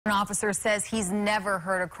An officer says he's never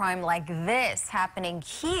heard a crime like this happening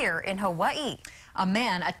here in Hawaii. A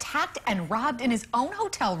man attacked and robbed in his own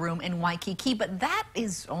hotel room in Waikiki, but that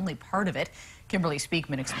is only part of it. Kimberly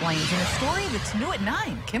Speakman explains in a story that's new at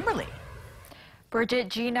 9. Kimberly. Bridget,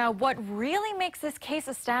 Gina, what really makes this case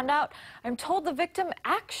a standout? I'm told the victim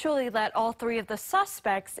actually let all 3 of the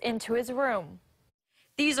suspects into his room.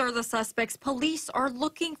 These are the suspects police are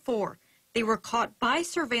looking for. They were caught by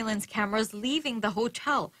surveillance cameras leaving the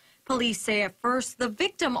hotel. Police say at first the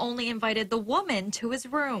victim only invited the woman to his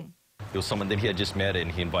room. It was someone that he had just met, and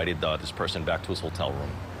he invited this person back to his hotel room.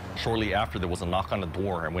 Shortly after, there was a knock on the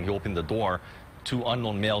door, and when he opened the door, 2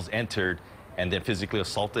 unknown males entered and then physically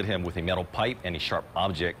assaulted him with a metal pipe and a sharp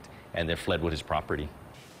object, and then fled with his property.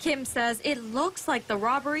 Kim says it looks like the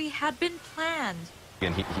robbery had been planned.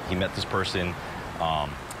 And he met this person,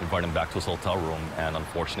 invited him back to his hotel room, and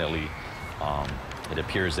unfortunately, it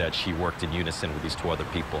appears that she worked in unison with these 2 other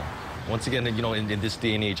people. Once again, you know, in this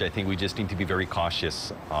day and age, I think we just need to be very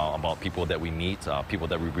cautious about people that we meet, people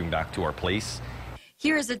that we bring back to our place.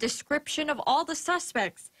 Here is a description of all the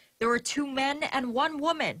suspects. There were 2 men and 1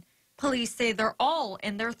 woman. Police say they're all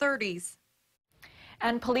in their 30s.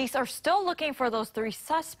 And police are still looking for those 3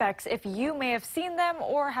 suspects. If you may have seen them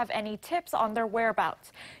or have any tips on their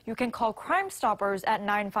whereabouts, you can call Crime Stoppers at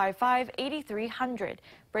 955-8300.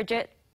 Bridget.